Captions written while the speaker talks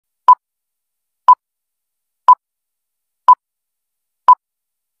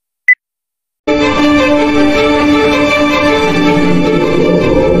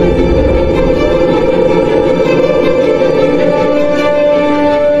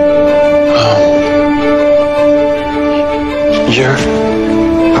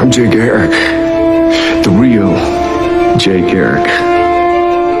J. Garrick. The real J. Garrick.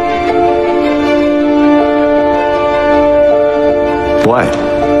 What?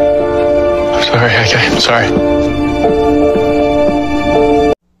 I'm sorry.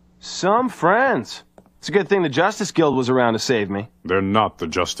 Some friends. It's a good thing the Justice Guild was around to save me. They're not the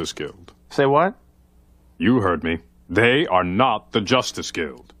Justice Guild. Say what? You heard me. They are not the Justice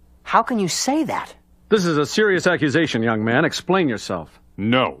Guild. How can you say that? This is a serious accusation, young man. Explain yourself.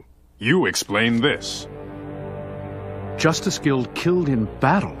 No. You explain this. Justice Guild killed in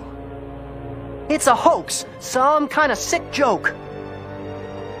battle. It's a hoax. Some kind of sick joke.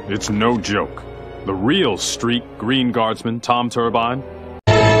 It's no joke. The real street Green Guardsman, Tom Turbine.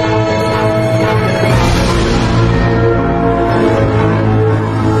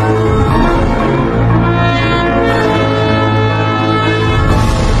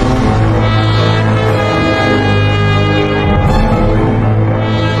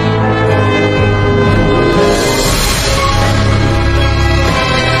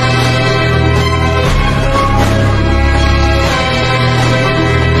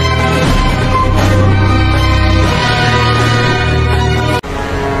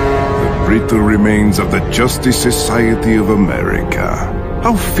 Brittle remains of the Justice Society of America.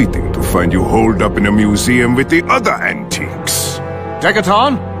 How fitting to find you holed up in a museum with the other antiques.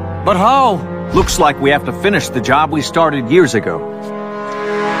 Decaton? But how? Looks like we have to finish the job we started years ago.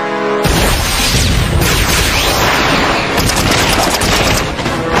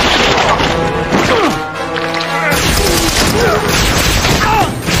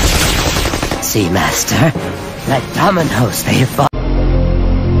 See, Master? Like dominoes, they fall.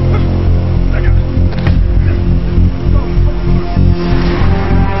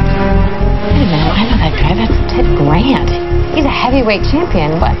 He's a heavyweight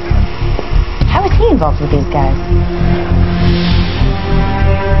champion, but how is he involved with these guys?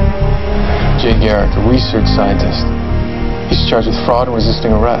 J. Garrick, a research scientist. He's charged with fraud and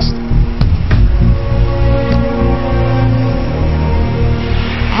resisting arrest.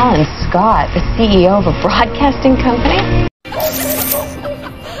 Alan Scott, the CEO of a broadcasting company?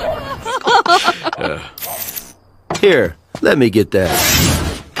 Here, let me get that.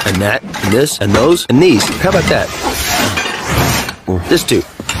 And that, and this, and those, and these. How about that? This too.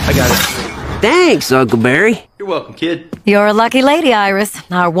 I got it. Thanks, Uncle Barry. You're welcome, kid. You're a lucky lady, Iris.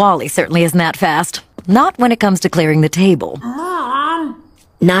 Our Wally certainly isn't that fast. Not when it comes to clearing the table. Mom!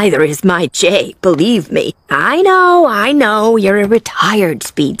 Neither is my Jay, believe me. I know, you're a retired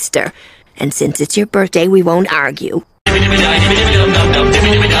speedster. And since it's your birthday, we won't argue.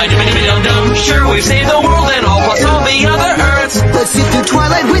 Sure, we've saved the world and all plus all the other Earths. Let's sit through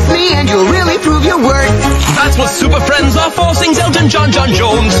Twilight with me and you'll really prove your worth. That's what Super Friends are for, sings Elton John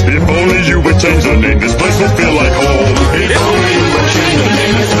Jones. If only you would change the name, this place would feel like home. If only you would change the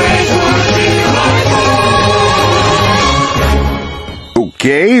name, this place would feel like home.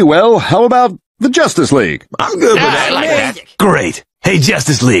 Okay, well, how about the Justice League? I'm good with that. Like that. Great. Hey,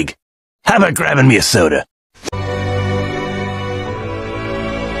 Justice League, how about grabbing me a soda?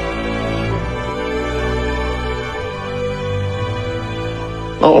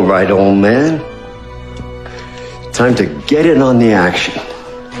 All right, old man. Time to get in on the action.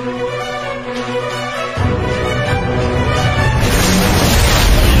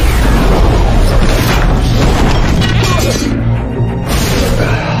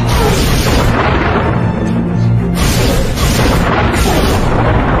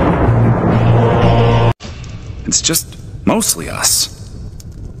 It's just mostly us.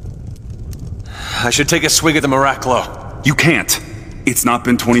 I should take a swig at the Miraclo. You can't. It's not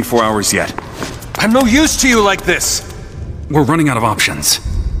been 24 hours yet. I'm no use to you like this. We're running out of options.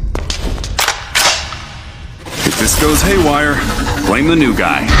 If this goes haywire, blame the new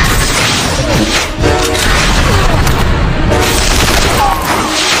guy.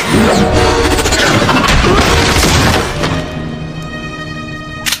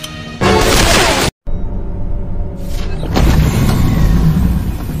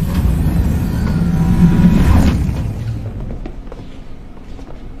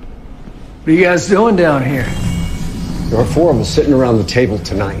 What are you guys doing down here? There are four of us sitting around the table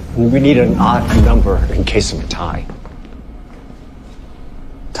tonight, and we need an odd number in case of a tie.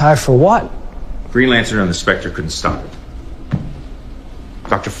 Tie for what? Green Lantern and the Spectre couldn't stop it.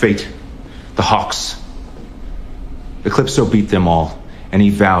 Dr. Fate, the Hawks. Eclipso beat them all, and he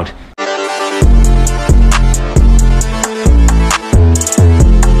vowed